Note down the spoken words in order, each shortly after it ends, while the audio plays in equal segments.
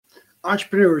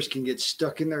Entrepreneurs can get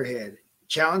stuck in their head,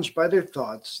 challenged by their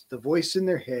thoughts, the voice in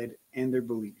their head, and their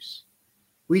beliefs.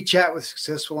 We chat with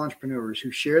successful entrepreneurs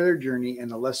who share their journey and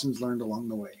the lessons learned along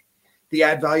the way. The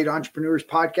Add Value to Entrepreneurs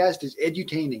podcast is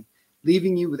edutaining,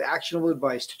 leaving you with actionable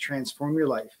advice to transform your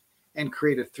life and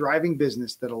create a thriving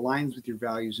business that aligns with your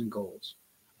values and goals.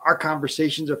 Our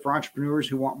conversations are for entrepreneurs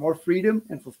who want more freedom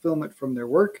and fulfillment from their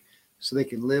work so they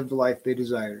can live the life they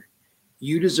desire.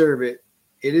 You deserve it.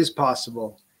 It is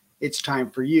possible. It's time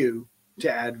for you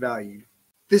to add value.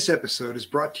 This episode is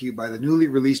brought to you by the newly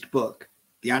released book,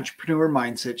 The Entrepreneur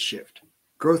Mindset Shift,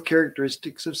 Growth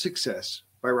Characteristics of Success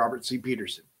by Robert C.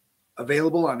 Peterson.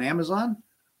 Available on Amazon,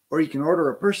 or you can order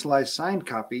a personalized signed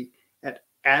copy at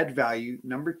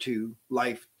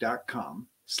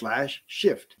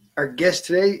addvalue2life.com/shift. Our guest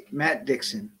today, Matt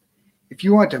Dickson. If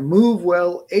you want to move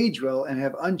well, age well, and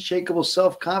have unshakable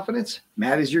self-confidence,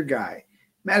 Matt is your guy.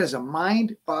 Matt is a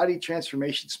mind-body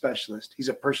transformation specialist. He's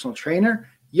a personal trainer,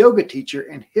 yoga teacher,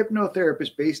 and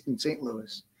hypnotherapist based in St.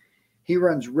 Louis. He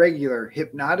runs regular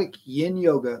hypnotic yin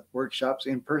yoga workshops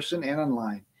in person and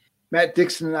online. Matt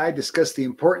Dickson and I discuss the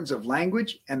importance of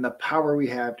language and the power we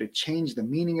have to change the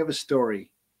meaning of a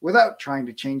story without trying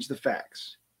to change the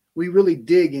facts. We really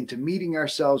dig into meeting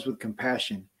ourselves with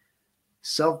compassion.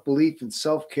 Self-belief and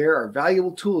self-care are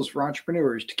valuable tools for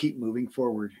entrepreneurs to keep moving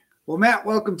forward. Well, Matt,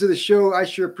 welcome to the show. I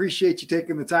sure appreciate you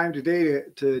taking the time today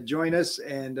to join us,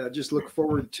 and just look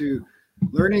forward to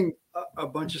learning a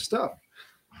bunch of stuff.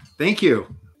 Thank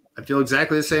you. I feel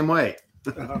exactly the same way.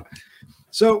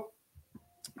 So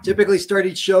typically start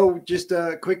each show, just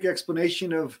a quick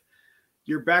explanation of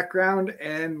your background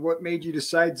and what made you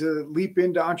decide to leap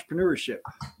into entrepreneurship.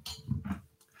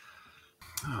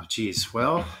 Oh, geez.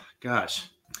 Well, gosh,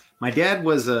 my dad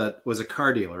was a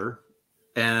car dealer,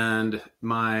 and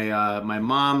my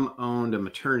mom owned a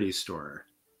maternity store.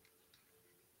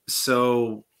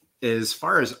 So as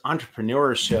far as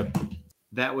entrepreneurship,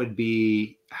 that would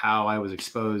be how I was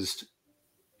exposed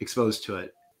to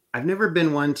it. I've never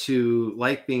been one to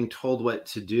like being told what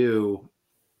to do.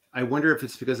 I wonder if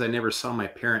it's because I never saw my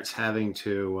parents having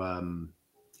to,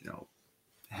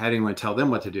 having to tell them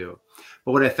what to do.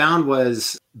 But what I found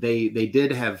was they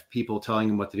did have people telling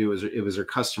them what to do. It was their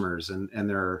customers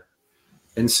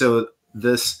and so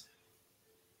this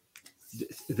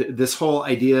whole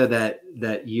idea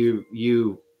that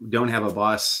you don't have a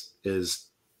boss is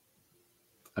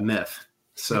a myth.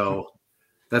 So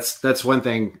that's one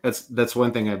thing. That's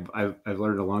one thing I've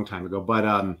learned a long time ago. But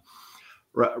I'm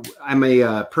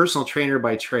a personal trainer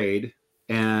by trade,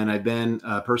 and I've been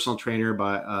a personal trainer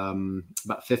by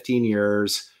about 15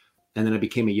 years. And then I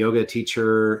became a yoga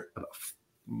teacher about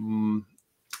 2-3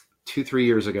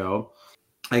 years ago.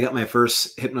 I got my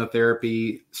first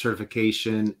hypnotherapy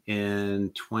certification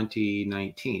in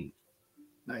 2019.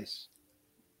 Nice.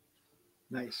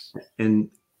 And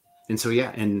so,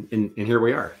 yeah, and here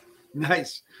we are.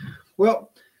 Nice.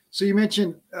 Well, so you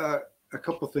mentioned a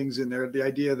couple things in there. The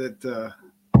idea that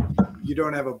you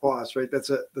don't have a boss, right? That's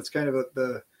kind of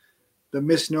the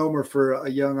misnomer for a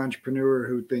young entrepreneur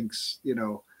who thinks,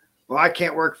 well, I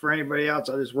can't work for anybody else.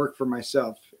 I'll just work for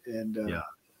myself. And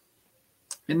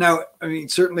and now, I mean,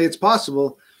 certainly it's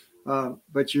possible,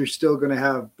 but you're still going to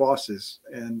have bosses,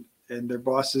 and they're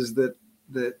bosses that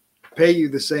pay you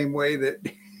the same way that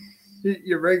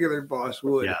your regular boss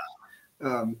would. Yeah.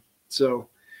 So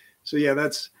yeah,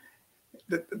 that's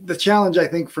the challenge, I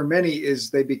think, for many is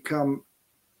they become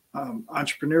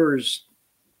entrepreneurs,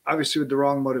 obviously with the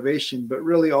wrong motivation, but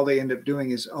really all they end up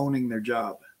doing is owning their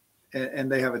job,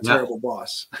 and they have a terrible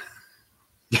boss.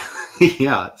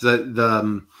 Yeah.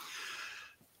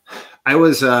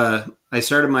 I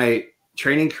started my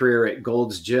training career at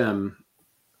Gold's Gym.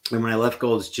 And when I left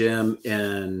Gold's Gym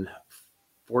in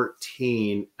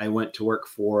 2014, I went to work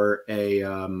for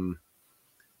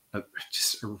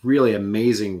just a really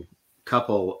amazing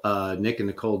couple, Nick and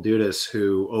Nicole Dudas,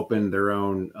 who opened their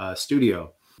own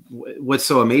studio. What's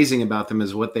so amazing about them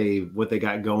is what they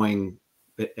got going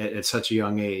at such a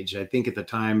young age. I think at the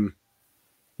time,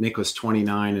 Nick was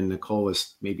 29 and Nicole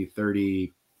was maybe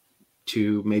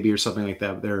 32, maybe, or something like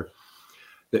that.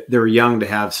 They were young to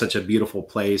have such a beautiful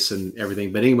place and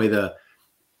everything. But anyway,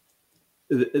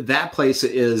 that place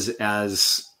is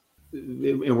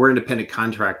and we're independent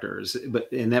contractors,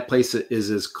 and that place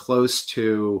is as close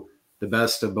to the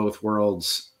best of both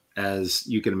worlds as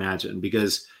you can imagine,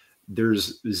 because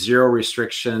there's zero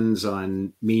restrictions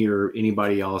on me or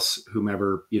anybody else,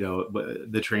 whomever,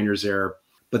 the trainers there.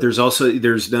 But there's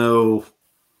no,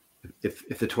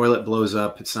 if the toilet blows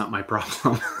up, it's not my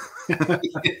problem.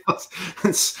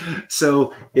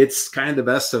 So it's kind of the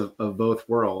best of both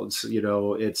worlds.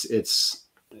 It's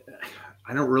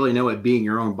I don't really know what being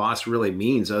your own boss really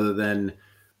means, other than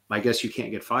I guess you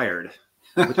can't get fired.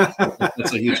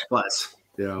 That's a huge plus.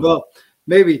 You know? Well,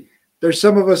 maybe there's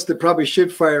some of us that probably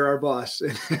should fire our boss.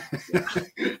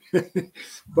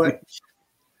 But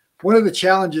one of the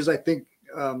challenges, I think,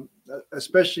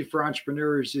 especially for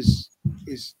entrepreneurs, is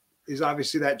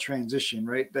obviously that transition,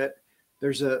 right? That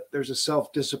there's a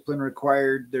self discipline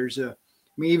required. I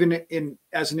mean, even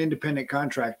as an independent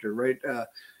contractor, right?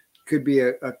 Could be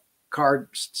a car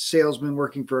salesman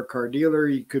working for a car dealer.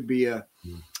 You could be a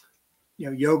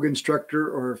yoga instructor,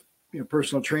 or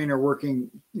personal trainer working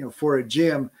for a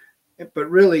gym. But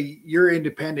really, you're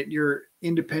independent. You're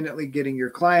independently getting your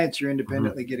clients. You're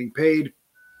independently getting paid.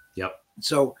 Yep.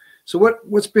 So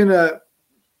what's been a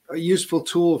useful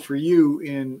tool for you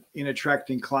in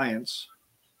attracting clients?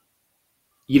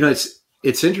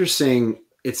 It's interesting.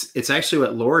 It's actually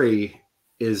what Lori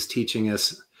is teaching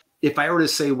us. If I were to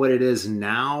say what it is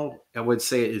now, I would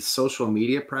say it's social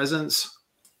media presence.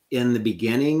 In the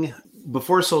beginning,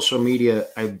 before social media,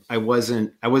 I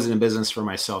wasn't in business for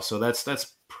myself, so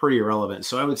that's pretty irrelevant.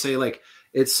 So I would say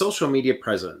it's social media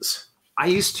presence. I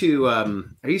used to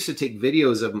take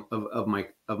videos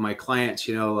of my clients.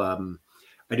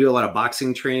 I do a lot of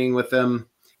boxing training with them,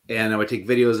 and I would take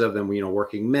videos of them,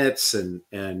 working mitts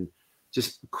and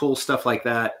just cool stuff like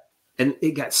that. And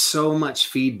it got so much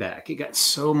feedback. It got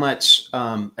so much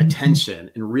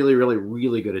attention, and really, really,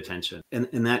 really good attention.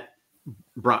 And that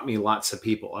brought me lots of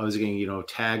people. I was getting,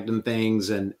 tagged in things,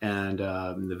 and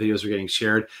the videos were getting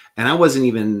shared. And I wasn't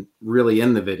even really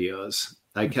in the videos.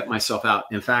 I kept myself out.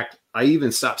 In fact, I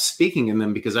even stopped speaking in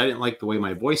them because I didn't like the way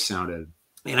my voice sounded.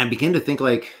 And I began to think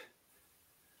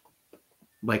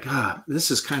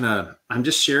this is I'm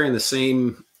just sharing the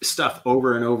same stuff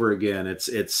over and over again. It's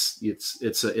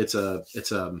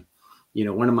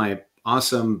one of my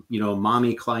awesome,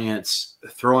 mommy clients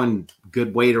throwing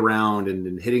good weight around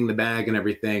and hitting the bag and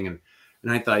everything. And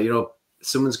I thought,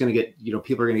 someone's going to get,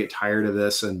 people are going to get tired of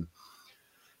this. And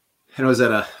I was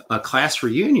at a class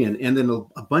reunion, and then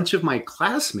a bunch of my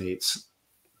classmates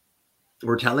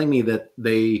were telling me that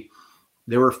they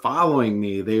were following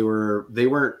me. They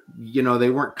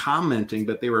weren't commenting,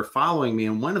 but they were following me.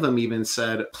 And one of them even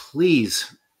said,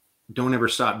 "Please don't ever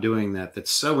stop doing that.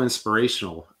 That's so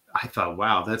inspirational." I thought,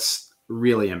 wow, that's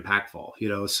really impactful,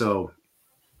 So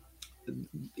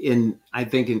I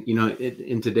think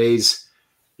in today's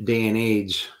day and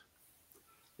age,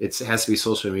 it has to be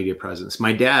social media presence.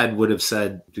 My dad would have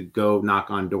said to go knock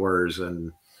on doors,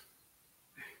 and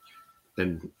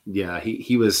yeah,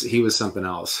 he was something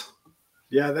else.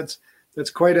 Yeah, that's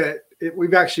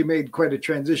we've actually made quite a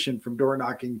transition from door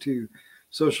knocking to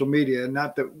social media.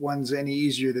 Not that one's any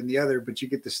easier than the other, but you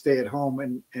get to stay at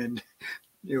home and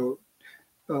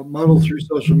muddle through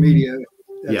social media.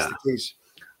 That's the case.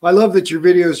 I love that your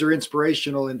videos are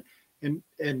inspirational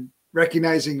and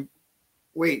recognizing,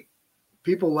 wait,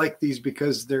 people like these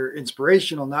because they're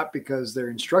inspirational, not because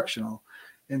they're instructional.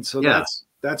 And so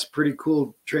that's pretty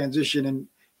cool transition.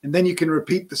 And then you can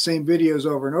repeat the same videos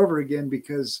over and over again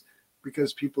because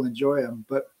people enjoy them.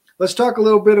 But let's talk a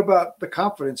little bit about the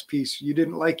confidence piece. You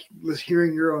didn't like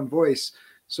hearing your own voice.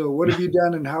 So what have you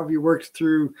done, and how have you worked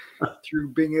through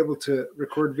being able to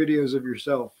record videos of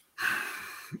yourself?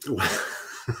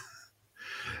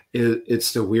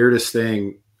 It's the weirdest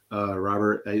thing,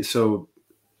 Robert. So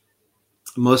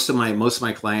most of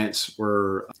my clients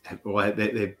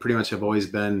they pretty much have always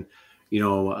been,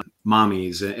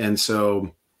 mommies. And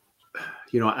so,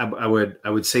 I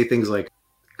would say things like,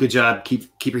 "Good job.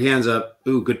 Keep your hands up.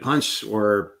 Ooh, good punch,"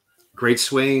 or "Great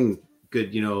swing.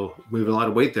 Good, moving a lot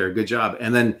of weight there. Good job."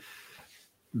 And then,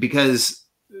 because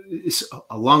it's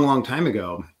a long, long time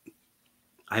ago,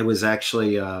 I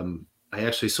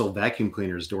actually sold vacuum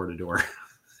cleaners door to door.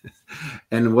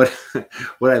 And what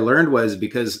I learned was,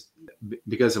 because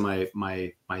of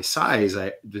my size,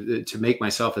 to make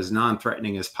myself as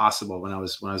non-threatening as possible when I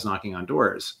was knocking on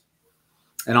doors.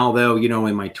 And although,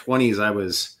 in my 20s, I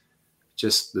was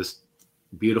just this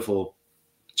beautiful,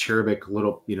 cherubic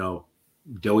little,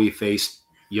 doughy faced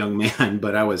young man,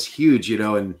 but I was huge,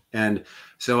 and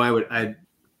so I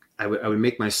would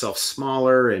make myself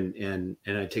smaller, and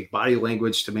I'd take body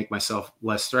language to make myself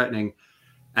less threatening.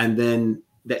 And then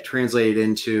that translated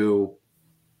into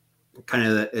kind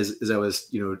of, as I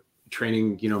was,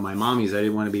 training, my mommies, I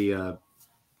didn't want to be, I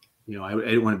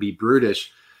didn't want to be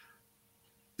brutish.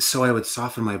 So I would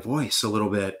soften my voice a little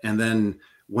bit. And then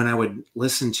when I would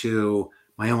listen to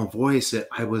my own voice,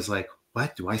 I was like,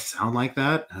 what, do I sound like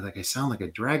that? I sound like a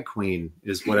drag queen,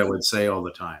 is what I would say all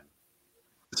the time.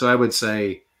 So I would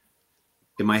say,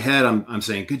 in my head, I'm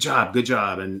saying, good job.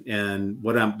 And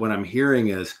what I'm hearing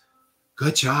is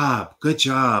good job.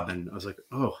 And I was like,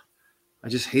 oh, I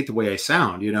just hate the way I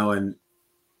sound,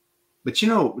 but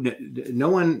no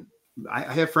one, I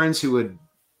have friends who would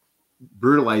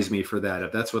brutalize me for that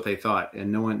if that's what they thought,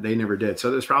 and they never did.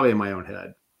 So it was probably in my own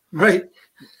head. Right.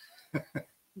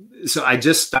 So I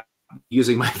just stopped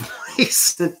using my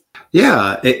voice.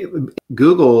 Yeah.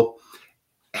 Google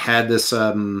had this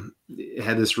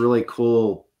really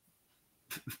cool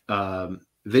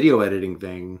video editing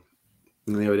thing,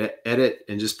 and they would edit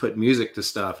and just put music to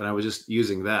stuff, and I was just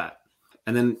using that.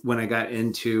 And then when I got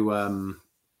into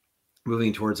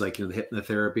moving towards the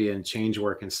hypnotherapy and change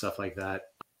work and stuff like that,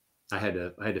 I had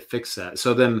to fix that.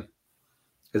 So then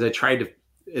as I tried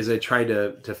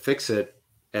to fix it,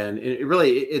 and it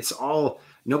really, it's all,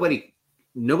 nobody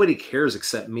cares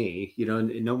except me, that's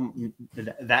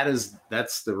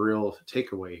the real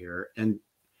takeaway here. And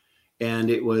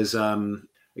it was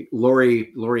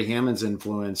Lori Hammond's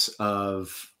influence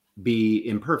of be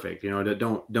imperfect,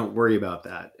 don't worry about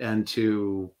that. And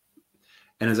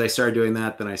as I started doing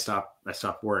that, then I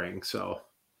stopped worrying. So.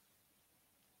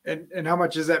 And how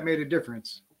much has that made a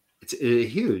difference? It's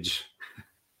huge.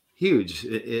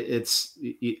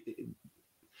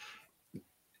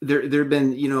 There've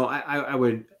been, I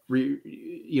would,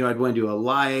 I'd want to do a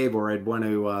live, or I'd want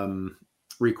to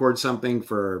record something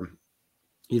for,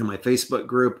 my Facebook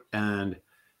group, and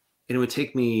it would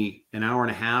take me an hour and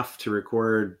a half to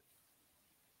record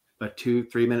a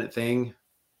 2-3 minute thing,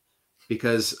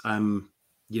 because I'm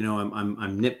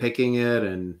nitpicking it,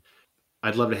 and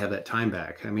I'd love to have that time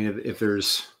back. I mean, if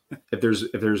there's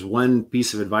one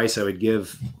piece of advice I would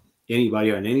give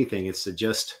anybody on anything, it's to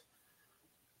just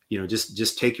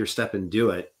take your step and do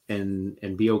it,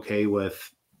 and be okay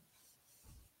with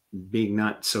being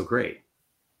not so great.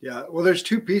 Yeah. Well, there's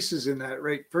two pieces in that,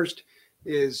 right? First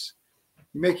is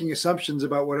making assumptions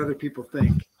about what other people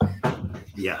think.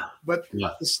 Yeah. But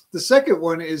yeah. The second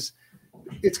one is,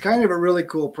 it's kind of a really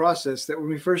cool process that when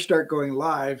we first start going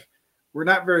live, we're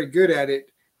not very good at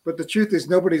it, but the truth is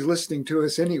nobody's listening to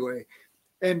us anyway.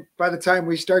 And by the time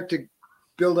we start to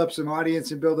build up some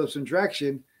audience and build up some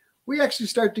traction, we actually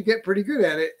start to get pretty good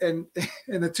at it. And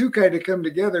the two kind of come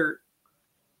together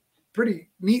pretty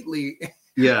neatly.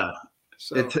 Yeah.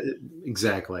 So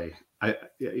exactly.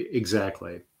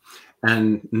 Exactly.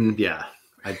 And yeah,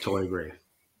 I totally agree.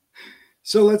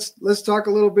 So let's talk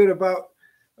a little bit about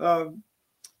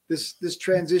this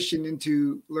transition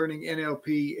into learning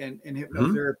NLP and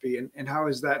hypnotherapy, and how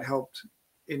has that helped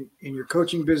in your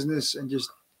coaching business and just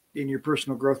in your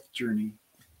personal growth journey?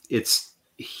 It's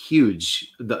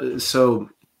huge. So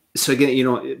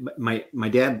again, my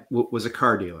dad was a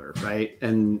car dealer, right?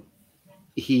 And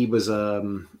he was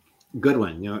a good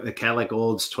one, a Cadillac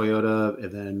Olds, Toyota,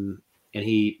 and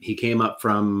he came up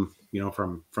from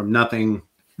nothing,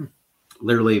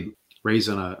 literally raised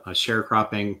on a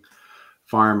sharecropping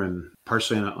farm and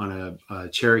partially on a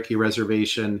Cherokee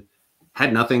reservation,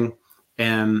 had nothing.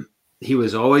 And he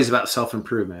was always about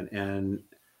self-improvement. And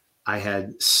I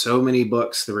had so many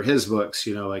books that were his books,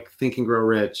 like Think and Grow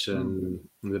Rich, and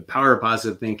The Power of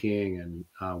Positive Thinking, and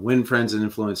Win Friends and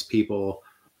Influence People.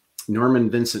 Norman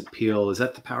Vincent Peale, is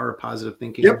that The Power of Positive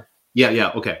Thinking? Yep.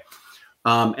 Yeah. Okay.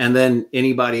 And then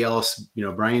anybody else,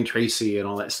 Brian Tracy and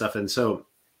all that stuff. And so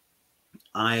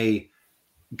I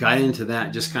got into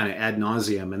that just kind of ad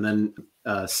nauseum, and then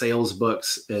sales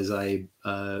books as I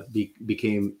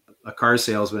became a car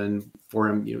salesman for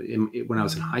him, when I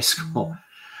was in high school.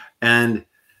 And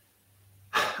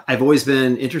I've always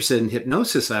been interested in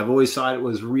hypnosis. I've always thought it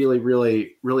was really,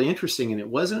 really, really interesting. And it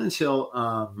wasn't until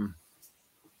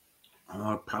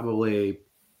probably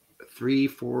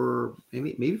 3-4,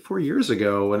 maybe 4 years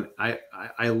ago, when I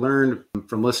learned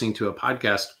from listening to a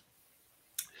podcast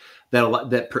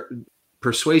that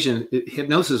persuasion,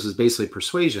 hypnosis is basically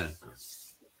persuasion.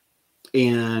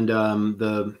 And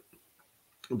the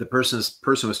person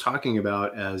was talking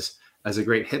about as a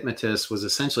great hypnotist was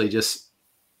essentially just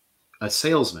a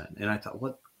salesman. And I thought,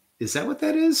 what is that? What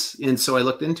that is? And so I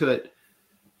looked into it,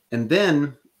 and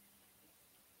then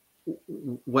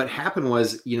what happened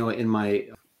was, in my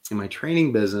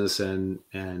training business and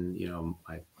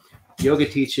my yoga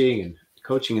teaching and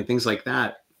coaching and things like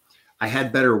that, I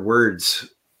had better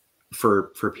words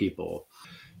for people.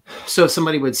 So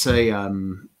somebody would say, I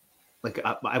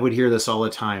would hear this all the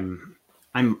time,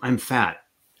 I'm fat.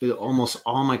 Almost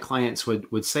all my clients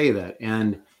would say that.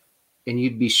 And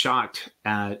you'd be shocked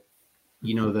at,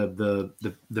 the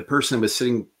person who was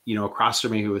sitting, across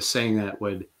from me who was saying that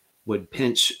would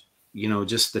pinch,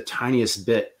 just the tiniest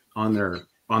bit on their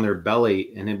on their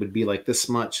belly, and it would be like this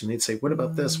much. And they'd say, what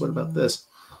about this? What about this?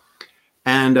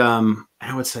 And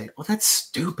I would say, well, that's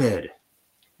stupid.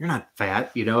 You're not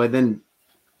fat, and then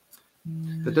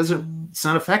it's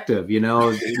not effective,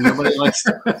 nobody likes.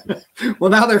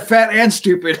 Well, now they're fat and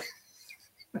stupid.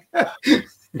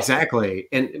 Exactly.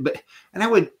 And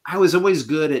I was always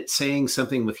good at saying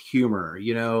something with humor,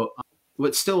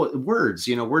 but still words,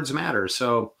 words matter.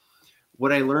 So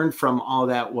what I learned from all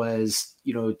that was,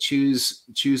 choose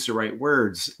the right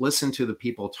words, listen to the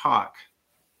people talk,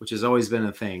 which has always been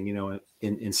a thing,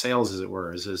 in sales, as it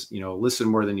were, is listen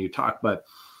more than you talk. But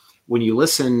when you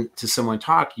listen to someone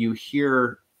talk, you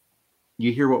hear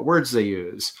what words they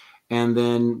use. And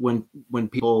then when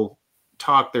people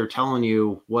talk, they're telling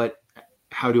you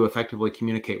how to effectively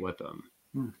communicate with them,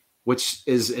 which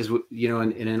is in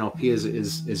NLP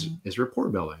is rapport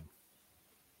building.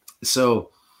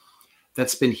 So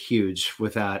that's been huge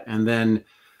with that. And then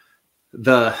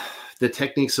the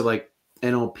techniques of like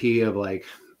NLP of like,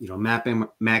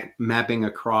 mapping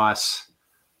across,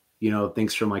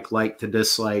 things from like to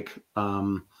dislike,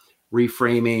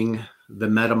 reframing. The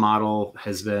meta model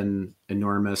has been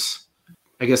enormous.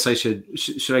 I guess should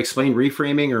I explain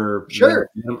reframing or? Sure.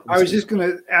 I was just going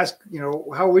to ask,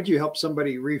 how would you help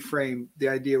somebody reframe the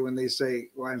idea when they say,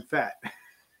 well, I'm fat?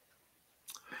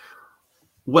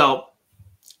 Well,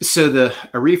 so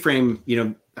a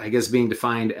reframe, I guess being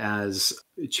defined as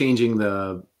changing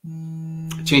the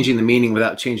meaning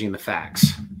without changing the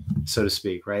facts, so to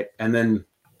speak. Right. And then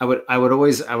I would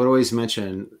always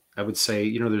mention, I would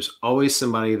say, there's always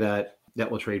somebody that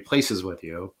will trade places with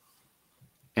you.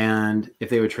 And if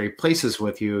they would trade places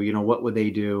with you, what would they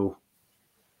do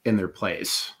in their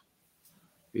place?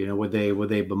 Would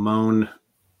they bemoan?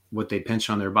 Would they pinch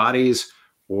on their bodies?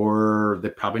 Or they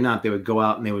probably not. They would go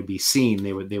out and they would be seen.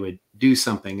 They would do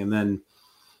something, and then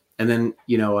I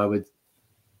would,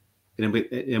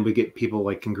 and we get people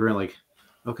like congruent, like,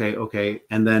 okay,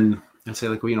 and then I'd say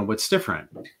like, well, what's different?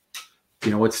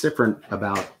 What's different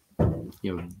about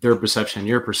their perception,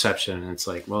 your perception? And it's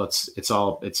like, well, it's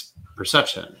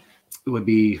perception. It would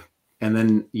be, and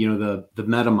then the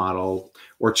meta model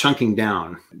or chunking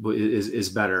down is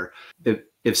better.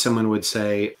 If someone would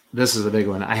say, this is a big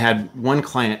one. I had one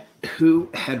client who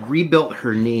had rebuilt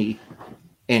her knee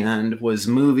and was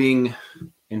moving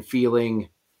and feeling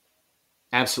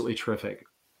absolutely terrific.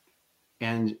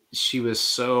 And she was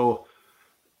so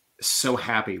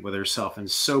happy with herself and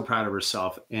so proud of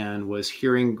herself and was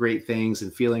hearing great things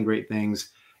and feeling great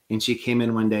things. And she came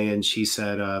in one day and she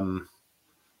said,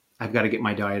 I've got to get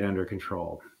my diet under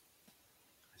control.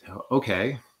 So,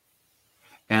 okay.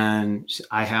 And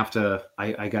I got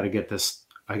to get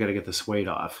this weight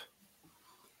off.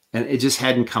 And it just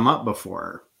hadn't come up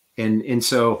before. And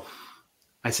so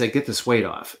I said, get this weight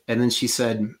off. And then she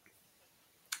said,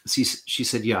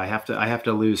 yeah, I got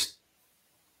to lose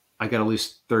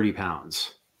 30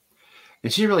 pounds.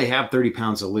 And she didn't really have 30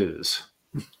 pounds to lose.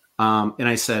 And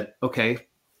I said, okay.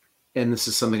 And this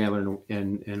is something I learned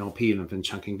in NLP and I've been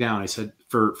chunking down. I said,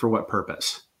 for what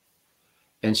purpose?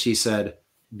 And she said,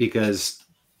 because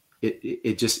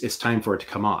it's time for it to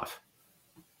come off.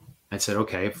 I said,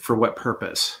 okay, for what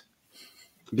purpose?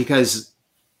 Because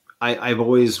I've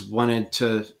always wanted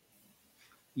to,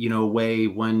 weigh I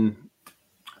think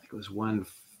it was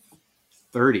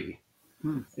 130.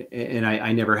 And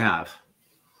I never have.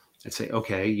 I'd say,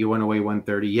 okay, you want to weigh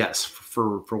 130? Yes.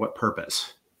 For what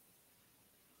purpose?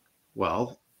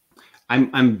 Well,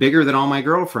 I'm bigger than all my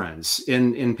girlfriends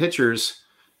in pictures.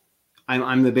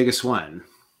 I'm the biggest one.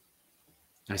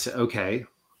 I said, okay,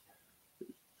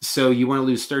 so you want to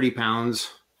lose 30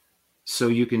 pounds so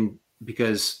you can,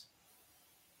 because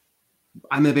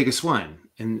I'm the biggest one.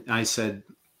 And I said,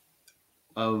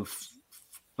 of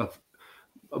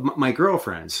my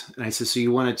girlfriends. And I said, so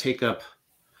you want to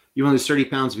lose 30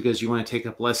 pounds because you want to take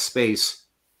up less space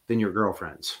than your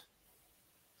girlfriends.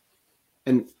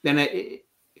 And then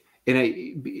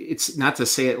it's not to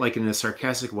say it like in a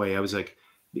sarcastic way. I was like,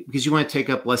 because you want to take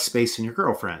up less space than your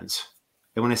girlfriends.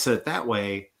 And when I said it that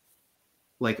way,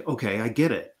 like, okay, I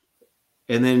get it.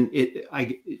 And then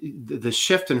the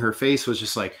shift in her face was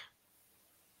just like,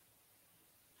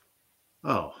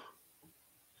 oh,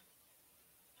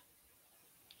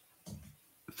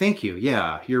 thank you.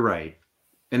 Yeah, you're right.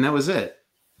 And that was it.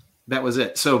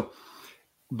 So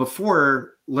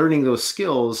before learning those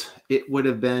skills, it would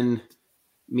have been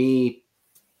me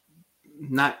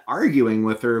not arguing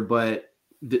with her, but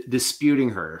disputing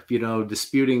her,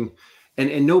 disputing.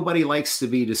 And nobody likes to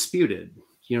be disputed.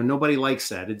 Nobody likes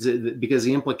that. It's because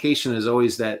the implication is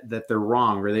always that they're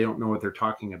wrong or they don't know what they're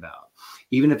talking about,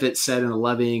 even if it's said in a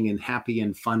loving and happy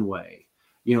and fun way.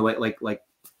 Like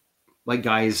like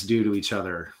guys do to each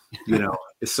other, you know.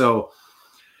 So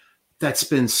that's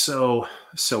been so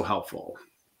helpful.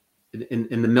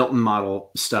 In the Milton model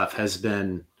stuff has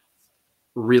been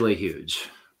really huge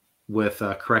with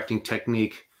correcting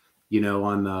technique, you know,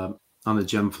 on the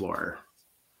gym floor.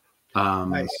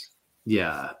 Nice.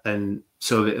 Yeah, and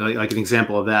so like an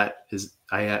example of that is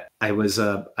I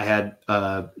had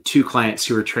two clients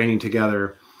who were training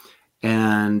together,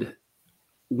 and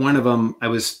one of them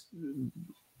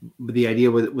the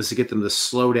idea was to get them to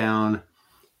slow down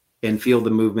and feel the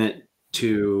movement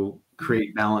to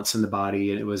create balance in the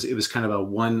body. And it was kind of a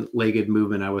one-legged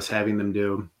movement I was having them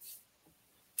do,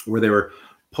 where they were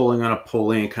pulling on a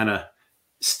pulley and kind of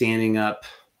standing up,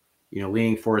 you know,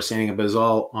 leaning forward, standing up. It was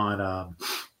all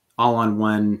on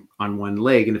one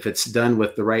leg. And if it's done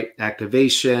with the right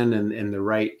activation and the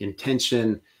right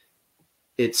intention,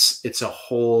 it's a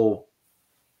whole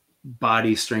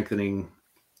body strengthening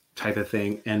type of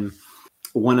thing. And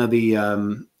one of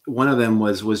them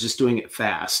was just doing it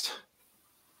fast.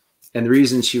 And the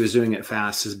reason she was doing it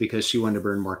fast is because she wanted to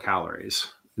burn more calories.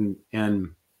 And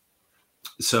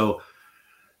so,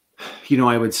 you know,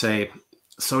 I would say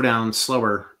slow down,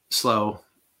 slow,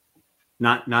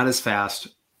 not as fast,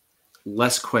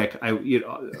 less quick.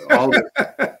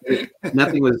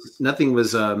 Nothing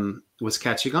was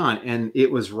catching on. And it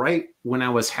was right when I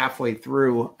was halfway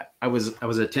through. I was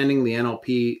attending the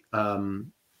NLP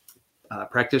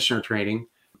practitioner training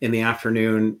in the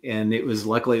afternoon, and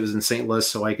luckily it was in St. Louis,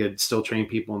 so I could still train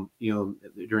people, you know,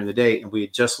 during the day. And we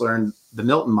had just learned the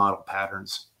Milton model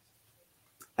patterns,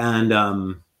 and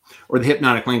or the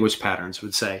hypnotic language patterns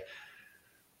would say.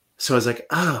 So I was like,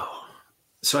 oh.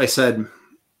 So I said,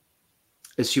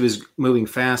 as she was moving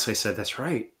fast, I said, that's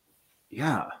right.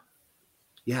 Yeah,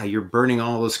 you're burning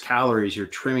all those calories. You're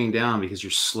trimming down because you're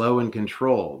slow and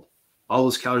controlled. All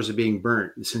those calories are being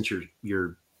burnt since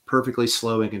you're perfectly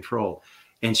slow and controlled.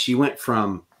 And she went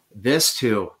from this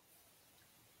to,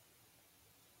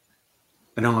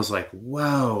 and I was like,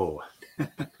 whoa,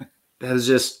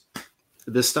 this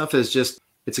stuff is just,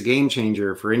 it's a game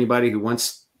changer for anybody who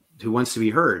wants to be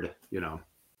heard, you know.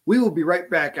 We will be right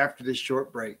back after this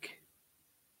short break.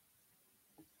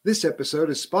 This episode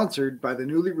is sponsored by the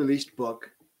newly released book,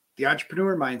 The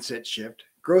Entrepreneur Mindset Shift,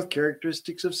 Growth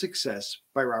Characteristics of Success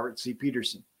by Robert C.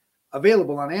 Peterson,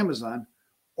 available on Amazon,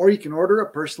 or you can order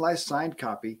a personalized signed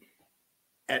copy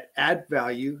at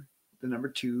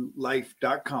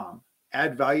addvalue2life.com,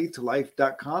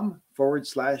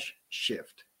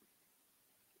 addvaluetolife.com/shift.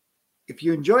 If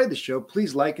you enjoyed the show,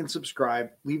 please like and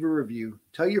subscribe, leave a review,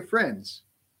 tell your friends.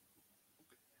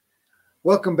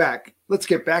 Welcome back. Let's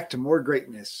get back to more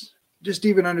greatness. Just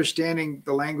even understanding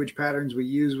the language patterns we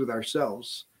use with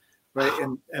ourselves, right?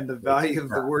 And the value of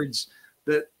the words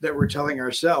that we're telling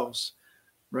ourselves,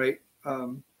 right?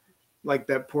 Like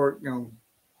that poor, you know,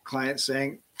 client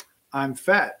saying, I'm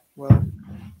fat. Well,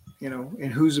 you know, in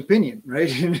whose opinion,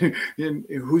 right? in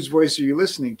whose voice are you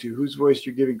listening to? Whose voice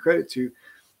you're giving credit to?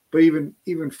 But even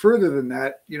further than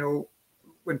that, you know,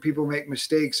 when people make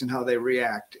mistakes and how they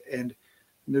react, and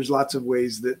there's lots of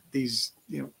ways that these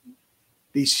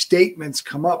statements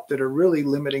come up that are really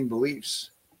limiting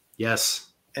beliefs.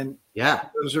 Yes. And yeah,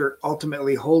 those are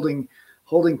ultimately holding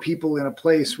people in a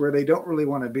place where they don't really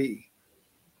want to be.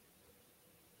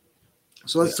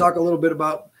 So let's talk a little bit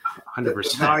about 100%.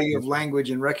 The value of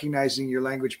language and recognizing your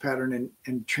language pattern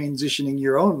and transitioning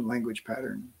your own language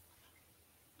pattern.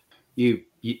 You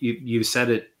said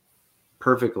it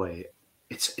perfectly.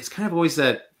 It's kind of always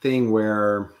that thing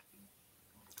where,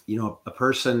 you know, a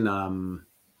person,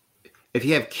 if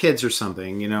you have kids or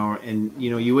something, you know, and, you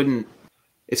know, you wouldn't,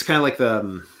 it's kind of like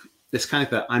the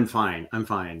I'm fine,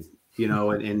 you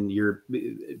know, and you're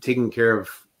taking care of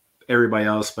everybody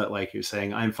else, but like you're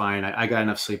saying, I'm fine. I got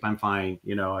enough sleep. I'm fine.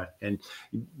 You know, and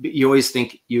you always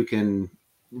think you can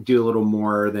do a little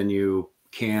more than you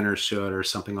can or should or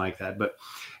something like that. But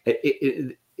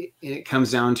it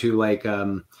comes down to like,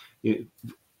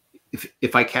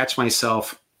 if I catch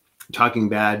myself talking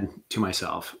bad to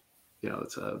myself, you know,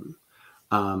 it's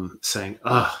saying,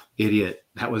 "Oh, idiot,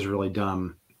 that was really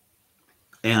dumb,"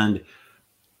 and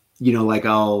you know, like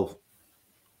I'll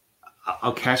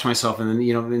catch myself, and then,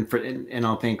 you know, and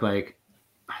I'll think like,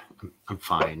 I'm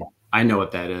fine. I know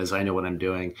what that is. I know what I'm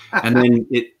doing, and then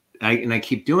I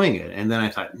keep doing it, and then I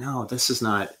thought, no, this is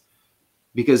not,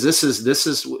 because this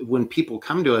is when people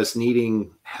come to us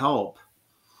needing help,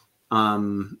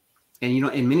 and you know,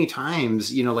 and many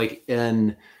times, you know, like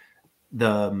in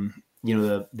the, you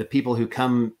know, the people who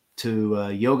come to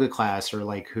a yoga class, or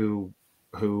like who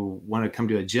want to come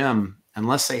to a gym,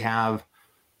 unless they have,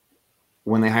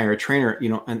 when they hire a trainer, you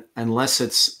know, unless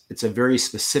it's a very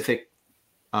specific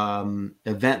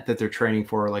event that they're training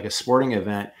for, like a sporting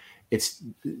event, it's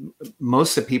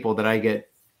most of the people that I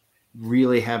get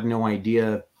really have no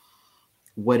idea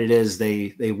what it is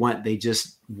they want. They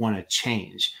just want to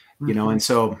change, you know? And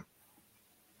so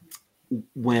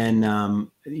when,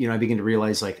 I begin to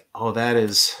realize like, oh,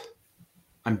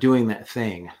 I'm doing that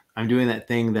thing. I'm doing that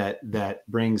thing that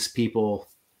brings people,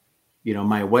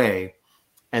 my way.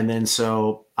 And then,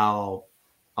 so I'll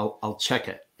check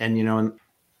it. And, and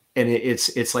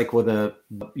it's like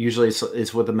usually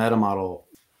it's with a meta model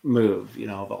move,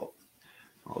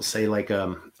 I'll say like,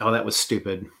 oh, that was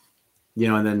stupid,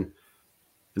 and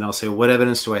I'll say, what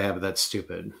evidence do I have that's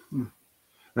stupid?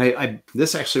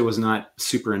 This actually was not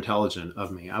super intelligent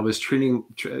of me. I was cleaning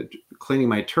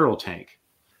my turtle tank.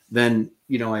 Then,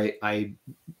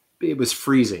 it was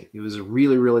freezing. It was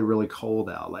really, really, really cold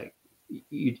out. Like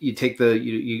you take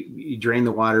you drain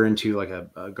the water into like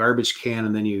a garbage can,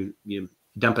 and then you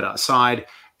dump it outside.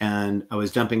 And I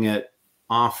was dumping it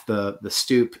off the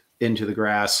stoop into the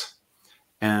grass.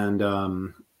 And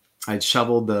I'd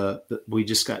shoveled we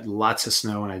just got lots of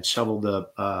snow, and I'd shoveled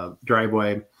the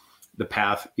driveway, the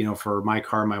path, for my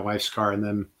car, my wife's car.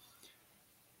 And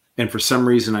for some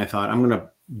reason I thought, I'm going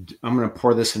to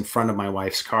pour this in front of my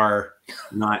wife's car,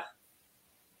 not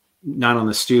on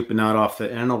the stoop and not off I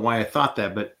don't know why I thought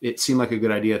that, but it seemed like a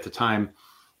good idea at the time.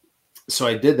 So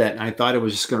I did that, and I thought it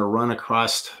was just going to run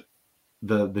across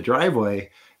the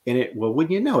driveway, and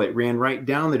wouldn't you know, it ran right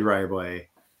down the driveway.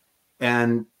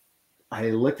 And I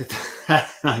looked at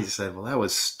that and I said, well, that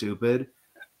was stupid.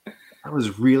 That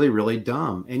was really, really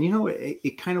dumb. And,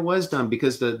 it kind of was dumb,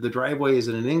 because the driveway is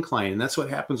in an incline, and that's what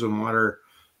happens when water,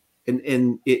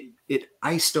 and it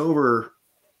iced over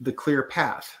the clear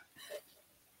path.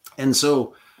 And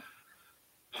so,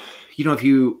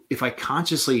 if I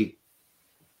consciously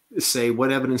say,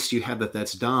 what evidence do you have that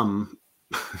that's dumb?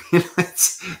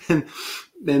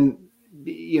 then,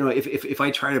 if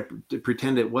I try to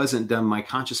pretend it wasn't dumb, my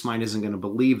conscious mind isn't going to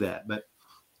believe that. But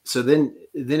so then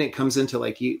it comes into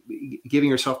like giving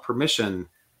yourself permission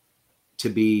to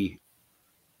be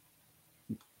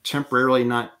temporarily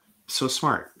not so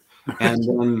smart,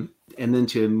 and then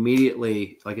to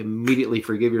immediately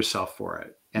forgive yourself for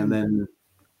it, and then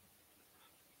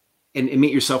and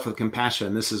meet yourself with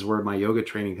compassion. This is where my yoga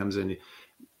training comes in.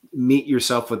 Meet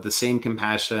yourself with the same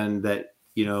compassion that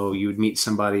you would meet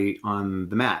somebody on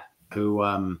the mat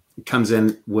who comes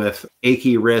in with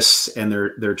achy wrists, and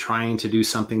they're trying to do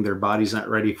something their body's not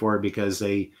ready for, because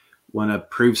they want to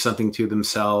prove something to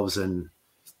themselves. And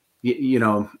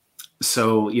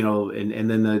so and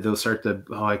then they'll start to,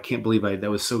 oh, I can't believe that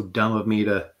was so dumb of me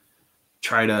to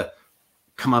try to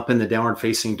come up in the downward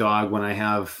facing dog when I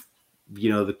have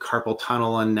the carpal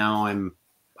tunnel, and now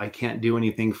I can't do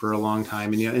anything for a long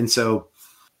time. And so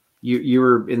you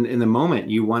were in the moment,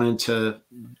 you wanted to,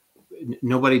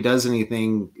 nobody does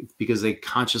anything because they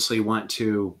consciously want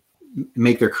to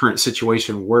make their current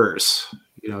situation worse.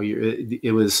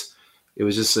 It was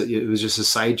just a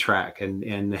sidetrack, and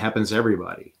it happens to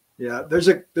everybody. Yeah. There's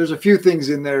a few things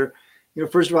in there.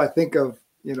 First of all, I think of,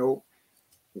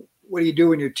 what do you do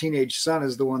when your teenage son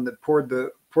is the one that poured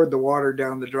the water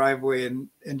down the driveway and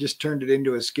just turned it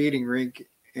into a skating rink?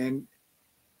 And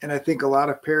I think a lot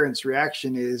of parents'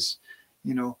 reaction is,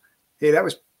 hey, that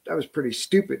was pretty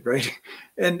stupid, right?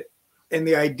 And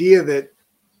the idea that,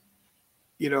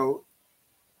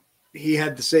 he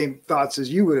had the same thoughts as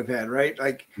you would have had, right?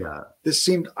 Like, yeah, this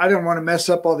seemed, I didn't want to mess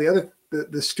up all the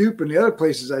stoop and the other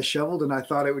places I shoveled, and I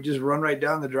thought it would just run right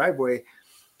down the driveway.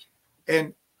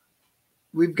 And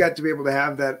we've got to be able to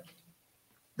have that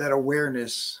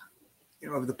awareness,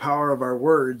 of the power of our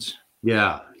words.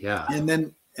 Yeah. Yeah. And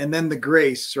then the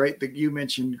grace, right? That you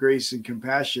mentioned, grace and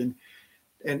compassion,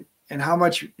 and how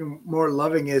much more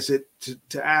loving is it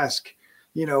to ask,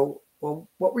 well,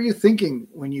 what were you thinking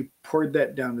when you poured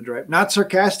that down the drive? Not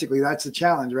sarcastically. That's the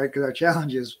challenge, right? Because our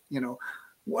challenge is,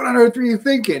 what on earth were you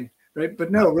thinking? Right.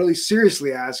 But no, really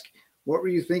seriously ask, what were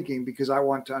you thinking? Because I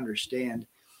want to understand.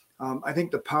 I think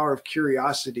the power of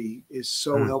curiosity is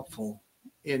so helpful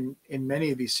in many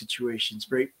of these situations,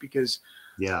 right? Because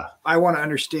I want to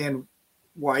understand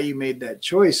why you made that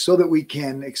choice, so that we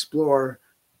can explore,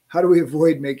 how do we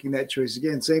avoid making that choice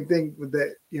again? Same thing with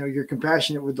that, you're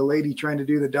compassionate with the lady trying to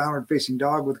do the downward facing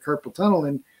dog with carpal tunnel.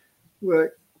 And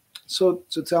so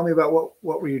tell me about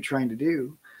what were you trying to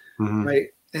do? Right.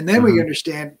 And then we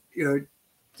understand,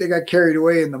 they got carried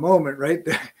away in the moment, right?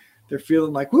 They're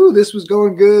feeling like, whoo, this was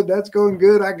going good. That's going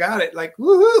good. I got it. Like,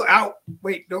 woohoo, ow,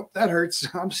 wait, nope, that hurts.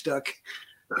 I'm stuck.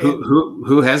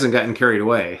 Who hasn't gotten carried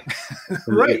away?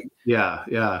 Right.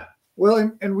 Yeah.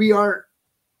 Well, and we are,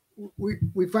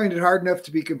 we find it hard enough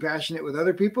to be compassionate with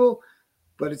other people,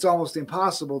 but it's almost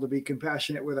impossible to be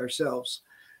compassionate with ourselves.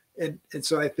 And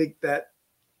so I think that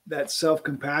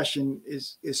self-compassion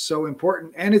is so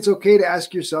important. And it's okay to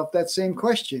ask yourself that same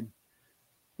question.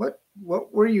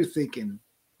 What were you thinking?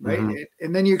 Right. Mm-hmm.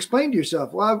 And then you explain to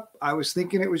yourself, well, I was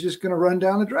thinking it was just going to run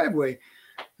down the driveway,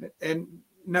 and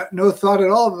no thought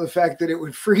at all of the fact that it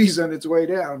would freeze on its way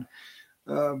down.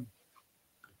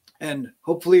 And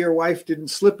hopefully your wife didn't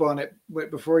slip on it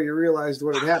before you realized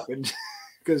what had happened.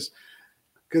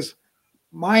 because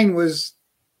mine was,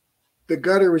 the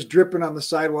gutter was dripping on the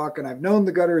sidewalk, and I've known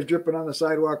the gutter is dripping on the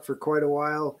sidewalk for quite a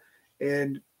while.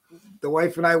 And the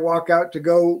wife and I walk out to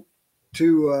go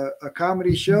to a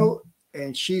comedy show,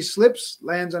 and she slips,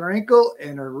 lands on her ankle,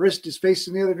 and her wrist is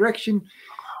facing the other direction.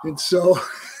 And so,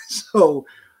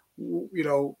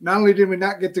 not only did we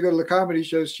not get to go to the comedy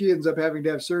show, she ends up having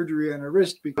to have surgery on her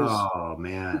wrist because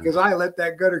I let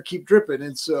that gutter keep dripping.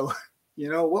 And so,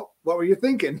 what were you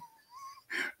thinking?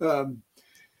 So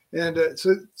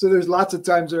there's lots of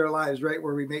times in our lives, right,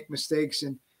 where we make mistakes,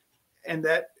 and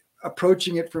that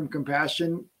approaching it from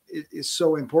compassion is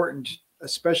so important,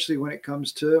 especially when it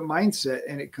comes to mindset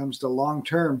and it comes to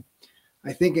long-term.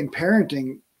 I think in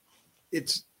parenting,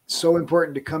 it's so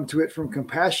important to come to it from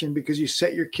compassion, because you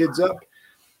set your kids up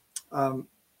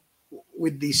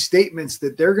with these statements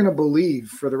that they're going to believe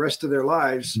for the rest of their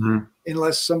lives, mm-hmm.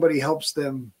 unless somebody helps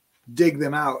them dig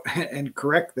them out and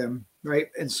correct them. Right.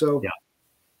 And so,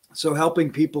 so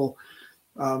helping people,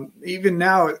 even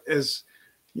now, as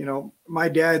my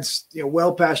dad's,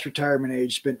 well past retirement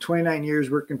age, spent 29 years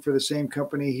working for the same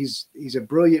company. He's a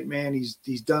brilliant man.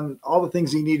 He's done all the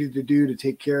things he needed to do to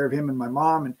take care of him and my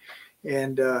mom.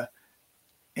 And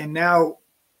now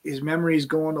his memory's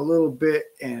going a little bit,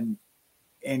 and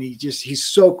he's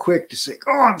so quick to say,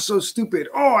 "Oh, I'm so stupid.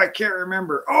 Oh, I can't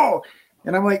remember. Oh,"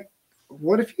 and I'm like,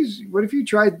 what if you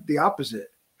tried the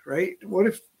opposite, right? What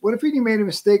if when you made a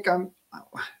mistake, I'm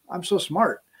so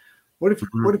smart. What if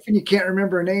when you can't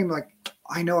remember a name, like,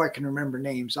 I know I can remember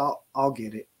names. I'll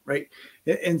get it, right?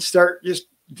 And start just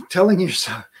telling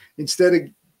yourself, instead of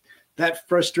that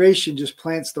frustration just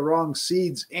plants the wrong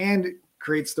seeds and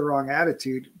creates the wrong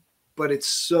attitude, but it's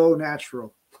so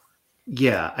natural.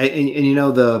 Yeah.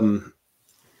 The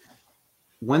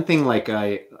one thing, like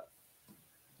I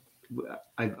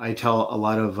tell a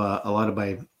lot of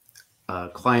my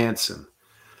clients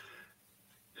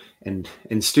and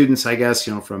students, I guess,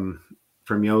 from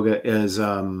yoga, is,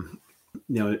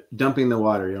 dumping the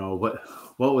water.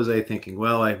 What was I thinking?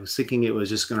 Well, I was thinking it was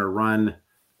just going to run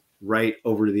right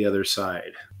over to the other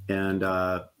side, and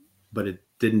but it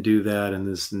didn't do that.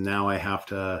 And now I have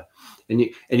to, and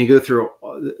you go through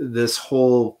this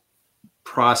whole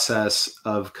process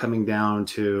of coming down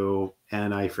to,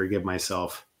 and I forgive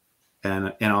myself,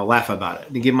 and I'll laugh about it,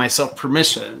 and give myself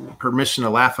permission to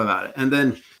laugh about it. And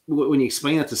then when you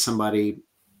explain it to somebody,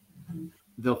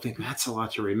 they'll think, that's a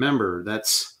lot to remember.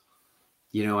 That's,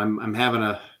 I'm having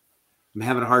a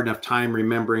hard enough time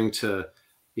remembering to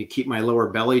keep my lower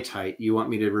belly tight. You want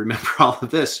me to remember all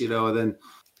of this, and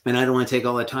I don't want to take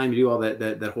all that time to do all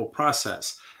that whole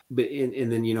process. But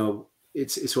and then,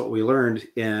 it's what we learned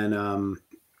in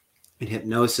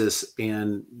hypnosis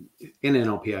and in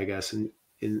NLP, I guess. And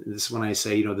this is when I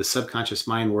say, the subconscious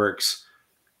mind works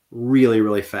really,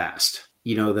 really fast.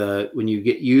 When you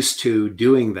get used to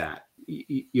doing that,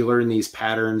 you learn these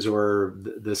patterns or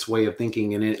this way of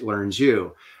thinking, and it learns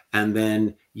you. And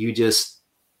then you just,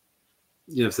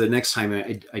 if the next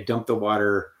time I dump the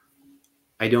water,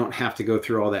 I don't have to go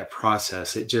through all that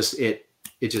process. It just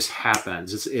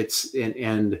happens. It's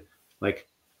like,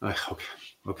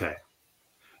 okay.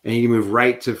 And you move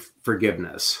right to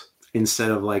forgiveness instead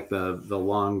of like the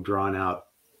long drawn out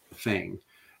thing.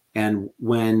 And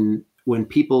when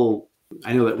people,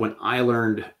 I know that when I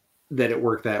learned that it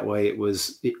worked that way,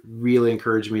 it really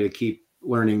encouraged me to keep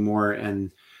learning more.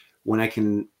 And when I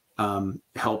can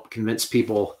help convince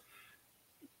people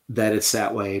that it's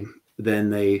that way,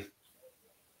 then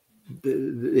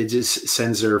it just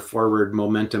sends their forward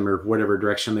momentum or whatever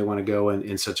direction they want to go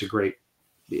in such a great,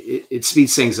 it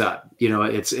speeds things up.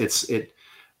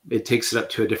 It takes it up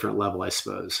to a different level, I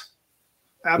suppose.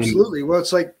 Absolutely. Well,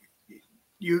 it's like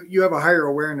you have a higher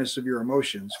awareness of your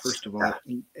emotions, first of all,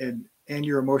 and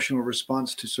your emotional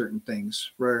response to certain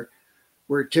things, where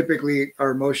typically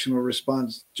our emotional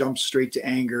response jumps straight to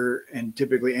anger, and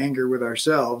typically anger with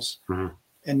ourselves. Mm-hmm.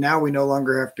 And now we no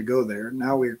longer have to go there.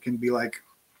 Now we can be like,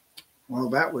 well,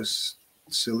 that was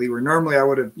silly. Where normally I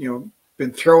would have,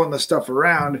 been throwing the stuff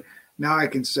around. Now I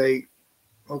can say,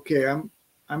 okay,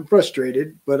 I'm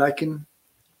frustrated, but I can,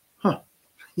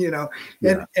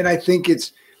 and I think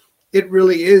it's it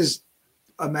really is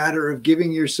a matter of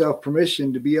giving yourself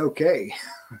permission to be okay.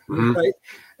 Mhm.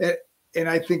 Right. And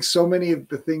I think so many of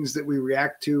the things that we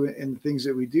react to and the things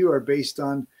that we do are based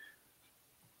on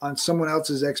someone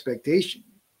else's expectation,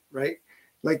 right?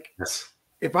 Like Yes.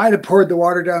 if I'd have poured the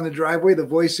water down the driveway, the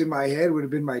voice in my head would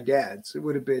have been my dad's. It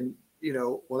would have been,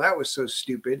 well, that was so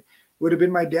stupid. It would have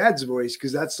been my dad's voice,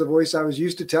 because that's the voice I was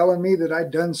used to telling me that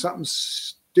I'd done something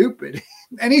stupid.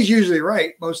 And he's usually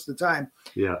right most of the time.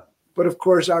 Yeah. But of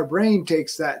course, our brain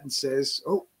takes that and says,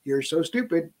 oh, you're so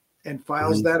stupid, and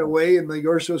files that away in the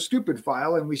you're so stupid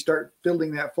file. And we start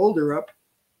filling that folder up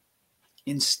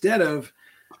instead of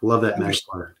Love that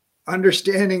metaphor.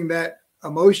 understanding that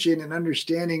emotion and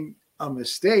understanding a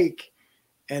mistake,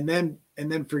 and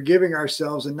then forgiving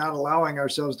ourselves and not allowing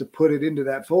ourselves to put it into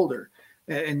that folder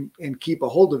and keep a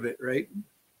hold of it. Right.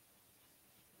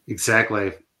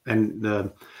 Exactly. And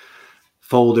the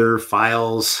folder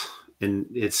files, and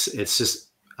it's just,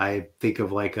 I think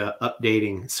of like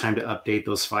updating. It's time to update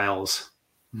those files.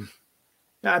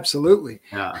 Absolutely.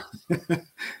 Yeah.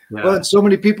 Well, and so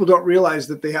many people don't realize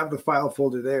that they have the file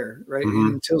folder there, right? Mhm.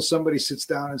 And until somebody sits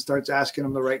down and starts asking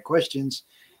them the right questions,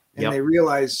 and Yep. they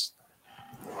realize,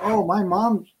 oh, my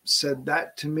mom said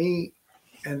that to me,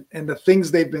 and the things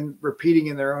they've been repeating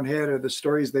in their own head, or the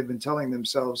stories they've been telling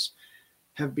themselves,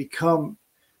 have become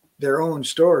their own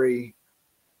story,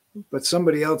 but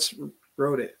somebody else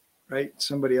wrote it, right?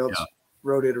 Somebody else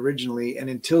wrote it originally. And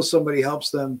until somebody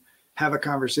helps them have a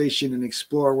conversation and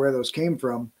explore where those came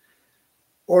from,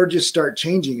 or just start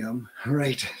changing them,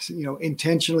 right?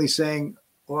 Intentionally saying,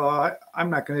 well, I'm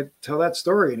not going to tell that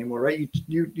story anymore, right?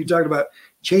 You talked about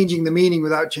changing the meaning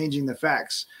without changing the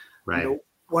facts. Right.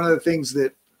 One of the things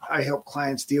that I help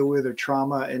clients deal with are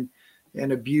trauma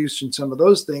and abuse and some of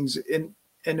those things.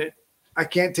 And I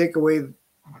can't take away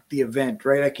the event,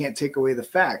 right? I can't take away the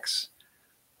facts,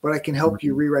 but I can help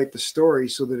you rewrite the story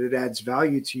so that it adds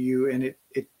value to you, and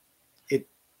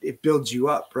it builds you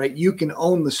up, right? You can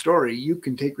own the story. You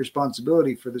can take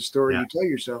responsibility for the story you tell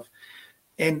yourself,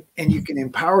 and you can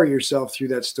empower yourself through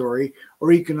that story,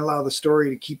 or you can allow the story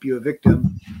to keep you a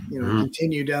victim,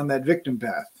 continue down that victim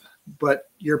path. But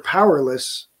you're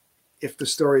powerless if the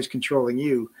story is controlling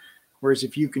you. Whereas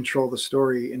if you control the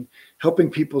story, and helping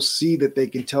people see that they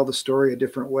can tell the story a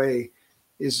different way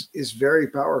is very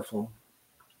powerful.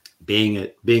 Being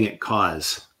at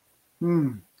cause.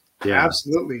 Yeah,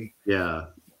 absolutely. Yeah.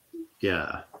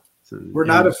 So, we're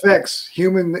not effects. We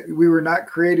were not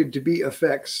created to be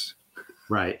effects.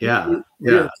 Right. Yeah.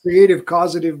 We are creative,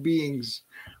 causative beings.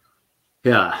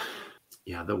 Yeah.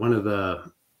 I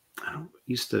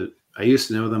used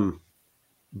to know them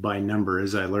by number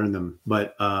as I learned them,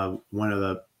 but one of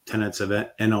the tenets of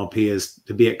NLP is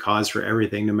to be at cause for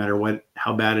everything, no matter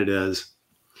how bad it is.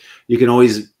 You can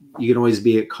always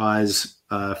be at cause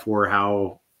for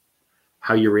how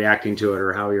you're reacting to it,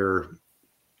 or how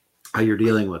you're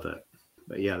dealing with it.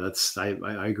 But yeah,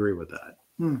 I agree with that.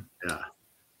 Yeah.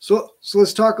 So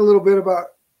let's talk a little bit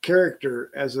about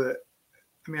character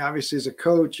obviously as a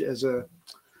coach,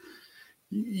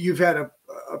 you've had a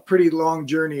pretty long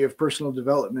journey of personal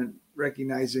development,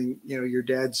 recognizing, your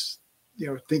dad's,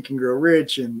 Think and Grow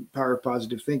Rich and Power of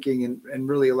Positive Thinking. And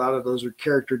really a lot of those are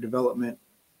character development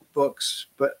books.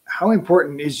 But how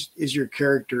important is your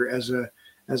character as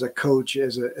a coach,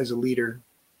 as a leader?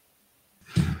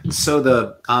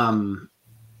 So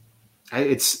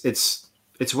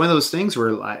it's one of those things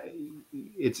where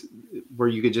where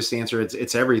you could just answer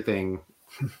it's everything.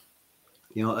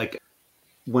 Like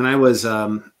when I was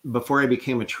before I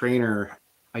became a trainer,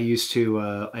 I used to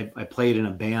I played in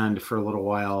a band for a little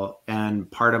while, and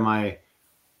part of my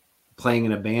playing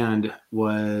in a band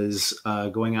was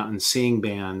going out and seeing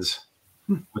bands,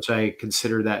 which I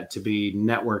consider that to be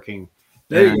networking.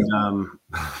 There you go.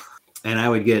 And I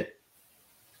would get,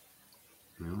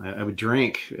 I would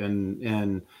drink,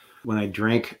 and when I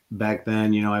drank back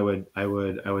then, I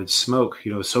would smoke,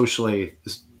 socially.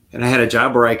 And I had a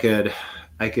job where I could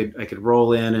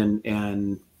roll in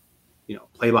and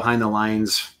play behind the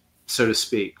lines, so to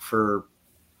speak, for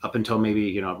up until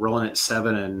maybe, rolling at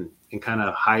 7 and kind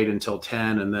of hide until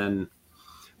 10. And then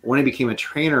when I became a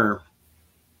trainer,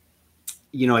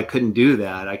 I couldn't do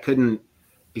that. I couldn't,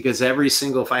 because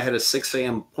if I had a 6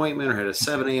 a.m. appointment or had a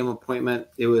 7 a.m. appointment,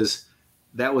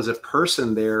 that was a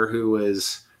person there who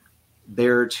was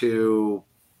there to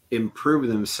improve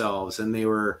themselves. And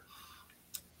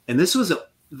this was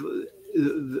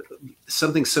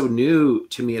something so new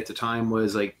to me at the time,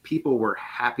 was like, people were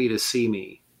happy to see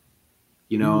me,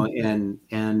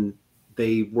 and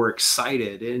they were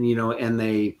excited, and, and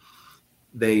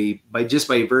they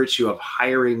by virtue of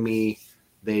hiring me,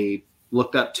 they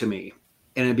looked up to me,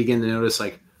 and I began to notice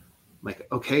like,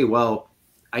 okay, well,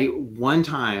 one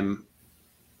time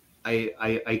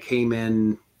I came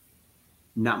in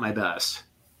not my best.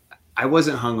 I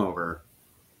wasn't hungover.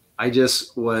 I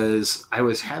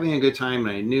was having a good time,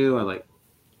 and I knew I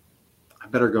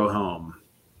better go home.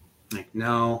 Like,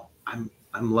 no, I'm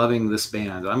loving this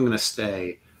band. I'm going to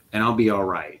stay and I'll be all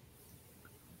right.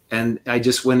 And I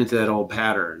just went into that old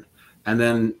pattern. And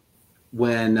then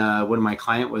when my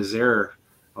client was there,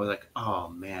 I was like, oh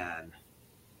man,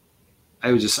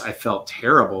 I felt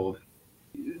terrible.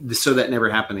 So that never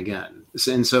happened again.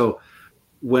 And so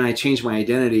when I changed my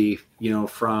identity,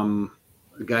 from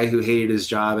a guy who hated his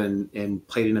job and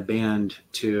played in a band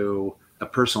to a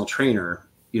personal trainer,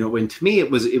 when to me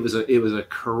it was a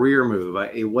career move.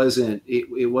 It wasn't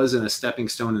a stepping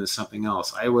stone into something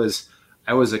else. I was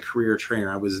a career trainer.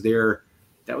 I was there.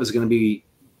 That was going to be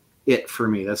it for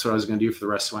me. That's what I was going to do for the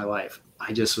rest of my life.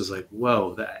 I just was like,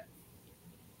 whoa,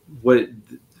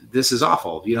 this is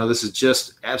awful. This is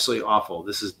just absolutely awful.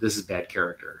 This is bad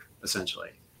character, essentially.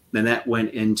 And that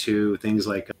went into things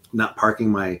like not parking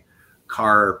my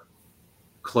car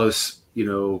close,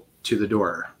 to the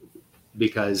door,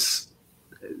 because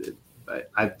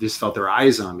I just felt their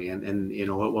eyes on me,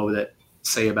 and what would that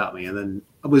say about me? And then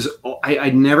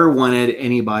I never wanted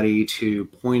anybody to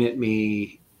point at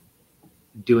me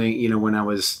doing, when I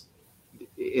was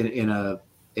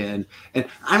and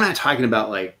I'm not talking about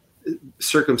like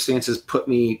circumstances put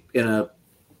me in a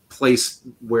place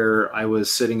where I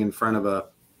was sitting in front of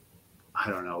I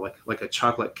don't know, like a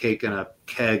chocolate cake in a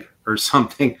keg or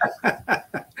something.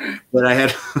 But I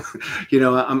had,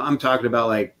 I'm talking about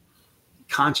like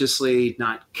consciously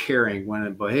not caring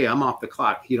but hey, I'm off the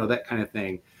clock, that kind of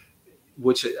thing,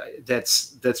 which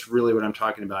that's really what I'm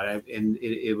talking about. And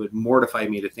it would mortify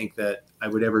me to think that I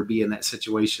would ever be in that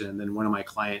situation. And then one of my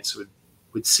clients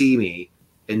would see me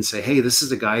and say, hey, this is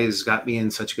the guy who's got me in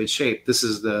such good shape.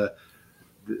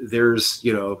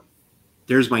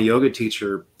 There's my yoga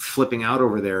teacher flipping out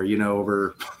over there,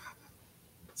 over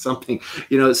something,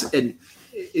 and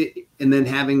then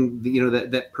having,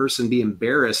 that person be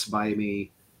embarrassed by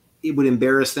me. It would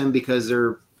embarrass them because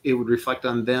it would reflect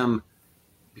on them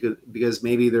because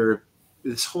maybe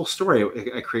this whole story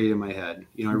I created in my head,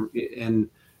 and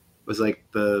was like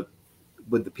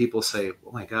would the people say,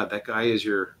 oh my God,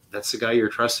 that's the guy you're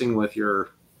trusting with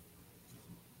your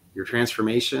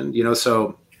transformation,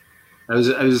 so I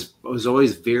was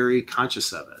always very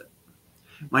conscious of it.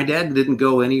 My dad didn't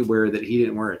go anywhere that he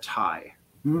didn't wear a tie.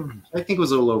 I think it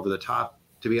was a little over the top,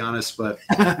 to be honest, but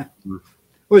it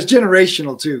was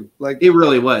generational too. Like it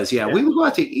really was. Yeah. We would go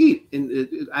out to eat,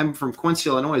 and I'm from Quincy,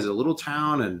 Illinois, it's a little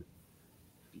town, and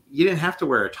you didn't have to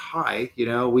wear a tie.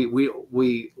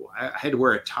 I had to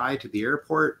wear a tie to the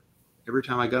airport every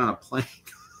time I got on a plane.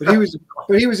 But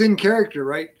he was in character,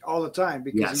 right, all the time,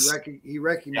 because yes. he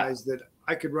recognized that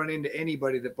I could run into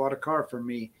anybody that bought a car from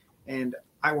me, and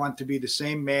I want to be the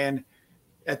same man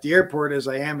at the airport as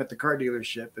I am at the car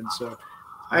dealership. And so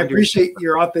I appreciate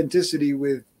your authenticity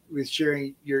with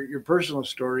sharing your personal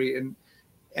story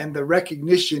and the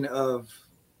recognition of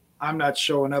I'm not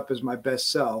showing up as my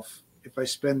best self if I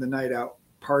spend the night out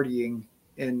partying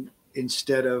and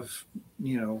instead of,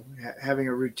 having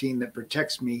a routine that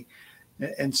protects me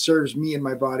and serves me and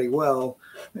my body well.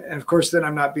 And of course, then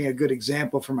I'm not being a good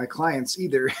example for my clients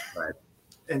either. Right.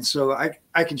 And so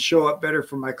I can show up better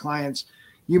for my clients.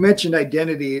 You mentioned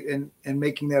identity and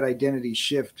making that identity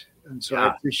shift. And so I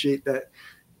appreciate that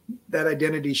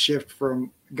identity shift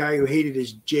from a guy who hated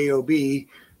his job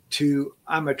to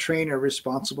I'm a trainer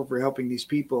responsible for helping these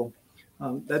people.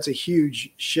 That's a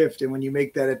huge shift. And when you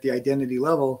make that at the identity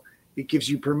level, it gives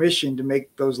you permission to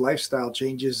make those lifestyle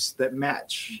changes that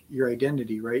match your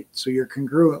identity, right? So you're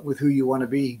congruent with who you want to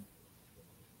be.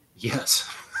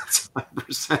 Yes, that's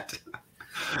 100%.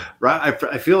 Right.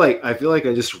 I feel like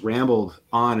I just rambled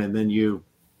on, and then you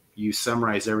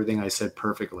summarized everything I said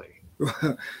perfectly.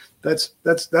 That's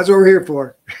what we're here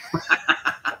for.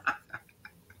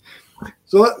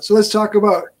 So let's talk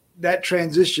about that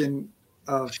transition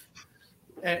of,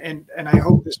 and I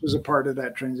hope this was a part of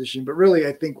that transition, but really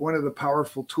I think one of the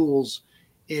powerful tools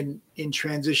in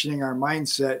transitioning our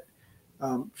mindset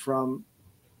from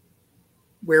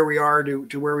where we are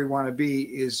to where we want to be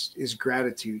is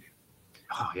gratitude.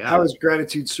 Oh, yeah. How has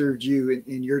gratitude served you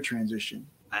in your transition?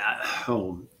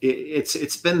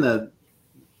 It's been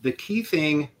the key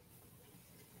thing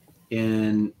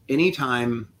in any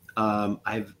time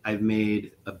I've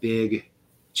made a big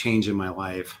change in my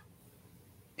life.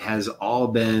 Has all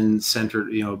been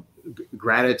centered,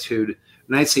 gratitude.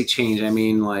 When I say change, I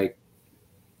mean like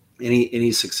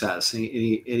any success,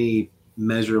 any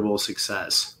measurable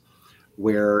success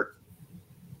where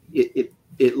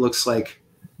it looks like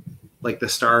the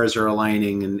stars are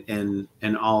aligning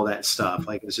and all that stuff.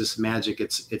 Like it's just magic.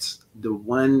 It's the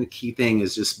one key thing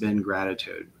has just been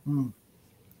gratitude.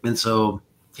 And so,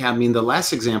 yeah, I mean, the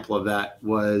last example of that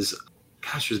was,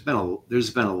 gosh, there's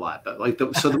been a lot, but like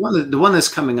the one that's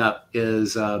coming up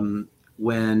is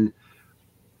when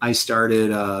I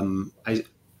started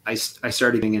I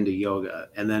started getting into yoga,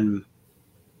 and then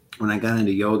when I got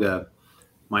into yoga,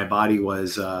 my body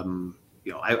was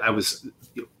I was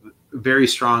very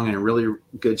strong and in really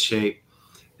good shape,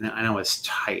 and I was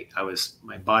tight.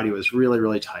 My body was really,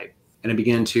 really tight, and I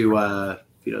began to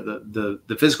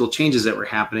the physical changes that were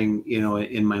happening,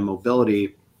 in my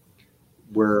mobility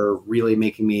were really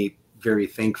making me very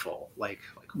thankful. Like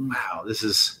wow, this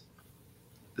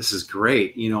is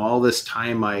great. All this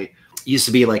time I used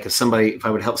to be like if I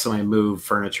would help somebody move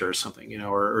furniture or something,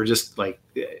 or just like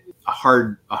a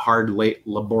hard, late,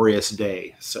 laborious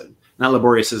day. So not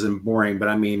laborious as in boring, but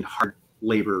I mean hard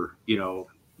labor,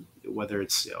 whether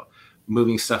it's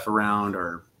moving stuff around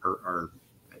or a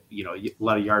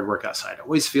lot of yard work outside. I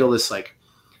always feel this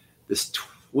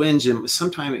twinge at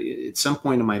some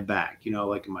point in my back,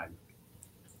 like in my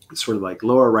sort of like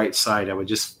lower right side. I would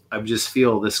just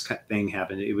feel this thing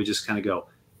happen. It would just kind of go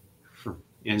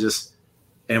and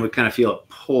it would kind of feel it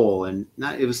pull, and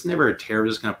it was never a tear. It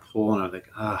was just kind of pull. And I was like,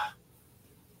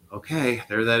 okay,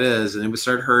 there that is. And it would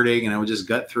start hurting, and I would just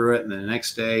gut through it. And then the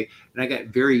next day, and I got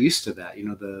very used to that.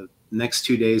 The next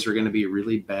 2 days were going to be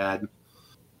really bad.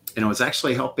 And I was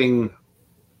actually helping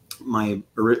my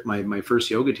first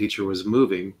yoga teacher was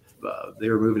moving. They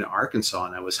were moving to Arkansas,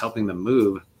 and I was helping them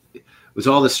move. It was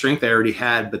all the strength I already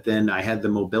had, but then I had the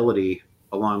mobility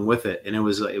along with it. And I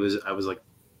was like,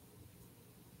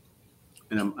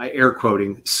 and I air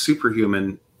quoting,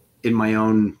 superhuman in my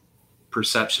own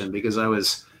perception, because I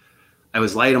was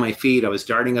light on my feet. I was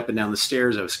darting up and down the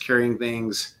stairs. I was carrying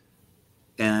things,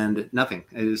 and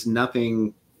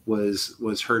nothing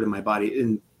was hurt in my body.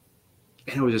 And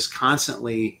I was just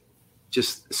constantly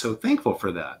just so thankful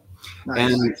for that. Nice.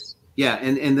 And yeah.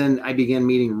 And then I began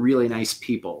meeting really nice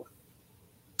people,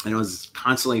 and I was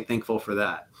constantly thankful for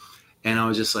that. And I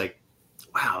was just like,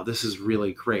 wow, this is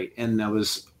really great. And I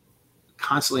was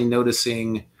constantly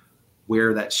noticing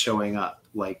where that's showing up.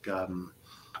 Like,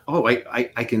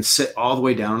 I can sit all the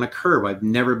way down on a curb. I've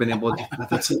never been able to do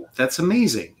that. That's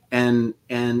amazing. And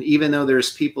even though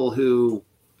there's people who,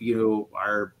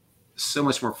 are so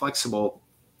much more flexible,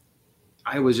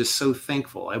 I was just so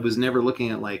thankful. I was never looking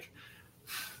at like,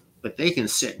 but they can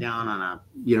sit down on a,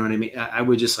 you know what I mean? I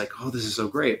would just like, oh, this is so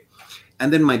great.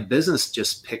 And then my business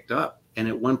just picked up. And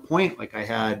at one point, like I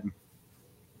had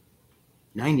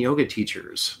 9 yoga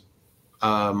teachers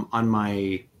on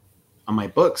my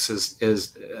books as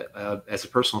a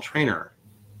personal trainer.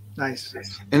 Nice.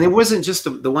 And it wasn't just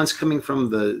the ones coming from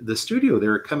the studio. They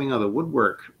were coming out of the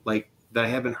woodwork, like that I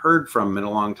haven't heard from in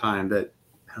a long time. That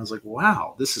I was like,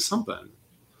 wow, this is something.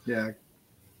 Yeah.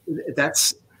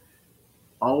 That's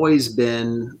always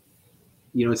been,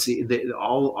 it's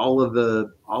all of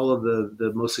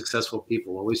the most successful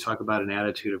people always talk about an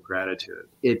attitude of gratitude.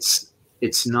 It's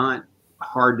not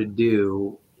hard to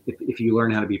do if you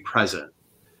learn how to be present.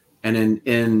 And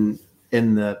in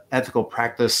the ethical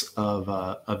practice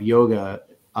of yoga,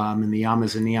 in the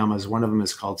yamas and niyamas, one of them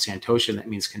is called santosha, and that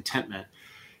means contentment.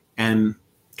 And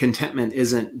contentment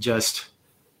isn't just,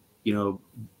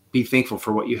 be thankful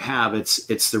for what you have.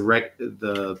 It's the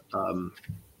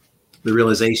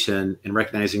realization and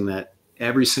recognizing that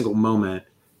every single moment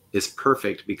is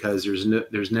perfect, because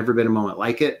there's never been a moment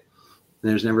like it. And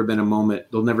there's never been a moment.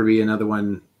 There'll never be another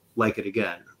one like it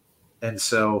again. And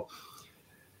so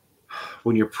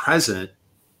when you're present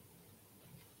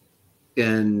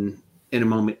in a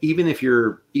moment, even if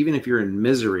you're in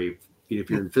misery, if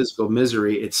you're in physical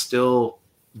misery, it's still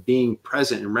being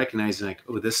present and recognizing like,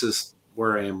 oh, this is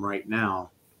where I am right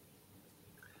now.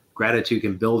 Gratitude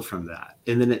can build from that.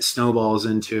 And then it snowballs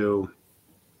into,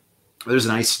 there's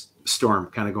an ice storm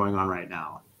kind of going on right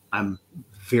now. I'm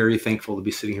very thankful to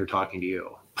be sitting here talking to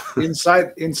you.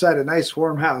 inside a nice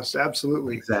warm house.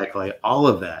 Absolutely. Exactly. All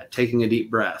of that, taking a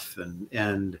deep breath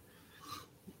and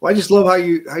well, I just love how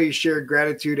you share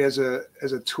gratitude as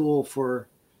a tool for,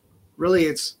 really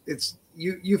it's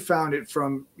you found it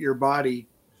from your body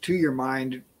to your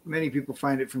mind. Many people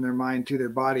find it from their mind to their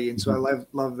body. And so I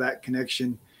love that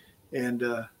connection, and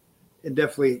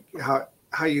definitely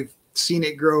how you've seen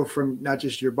it grow from not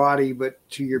just your body, but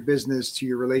to your business, to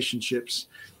your relationships.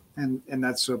 And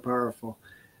that's so powerful.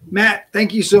 Matt,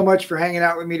 thank you so much for hanging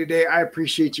out with me today. I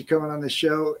appreciate you coming on the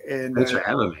show, and thanks for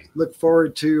having me. Look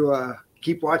forward to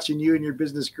Keep watching you and your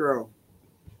business grow.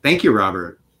 Thank you,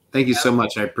 Robert. Thank you so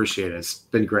much. I appreciate it. It's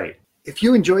been great. If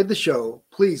you enjoyed the show,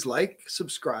 please like,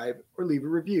 subscribe, or leave a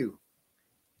review.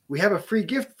 We have a free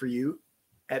gift for you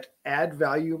at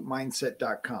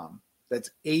addvaluemindset.com. That's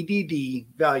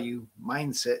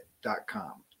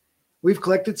addvaluemindset.com. We've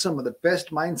collected some of the best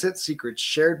mindset secrets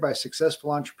shared by successful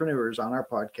entrepreneurs on our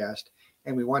podcast,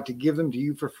 and we want to give them to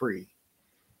you for free.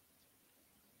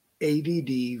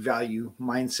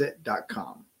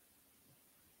 addvaluemindset.com.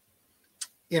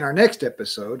 In our next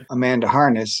episode, Amanda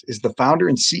Harness is the founder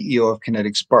and CEO of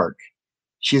Kinetic Spark.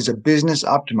 She is a business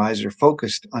optimizer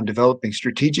focused on developing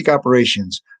strategic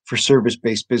operations for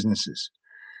service-based businesses.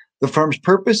 The firm's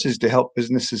purpose is to help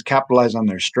businesses capitalize on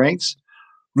their strengths,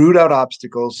 root out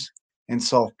obstacles, and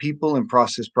solve people and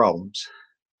process problems.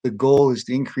 The goal is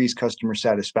to increase customer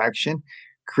satisfaction,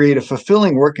 create a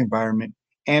fulfilling work environment,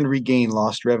 and regain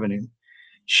lost revenue.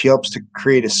 She helps to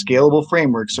create a scalable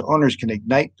framework so owners can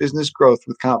ignite business growth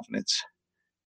with confidence.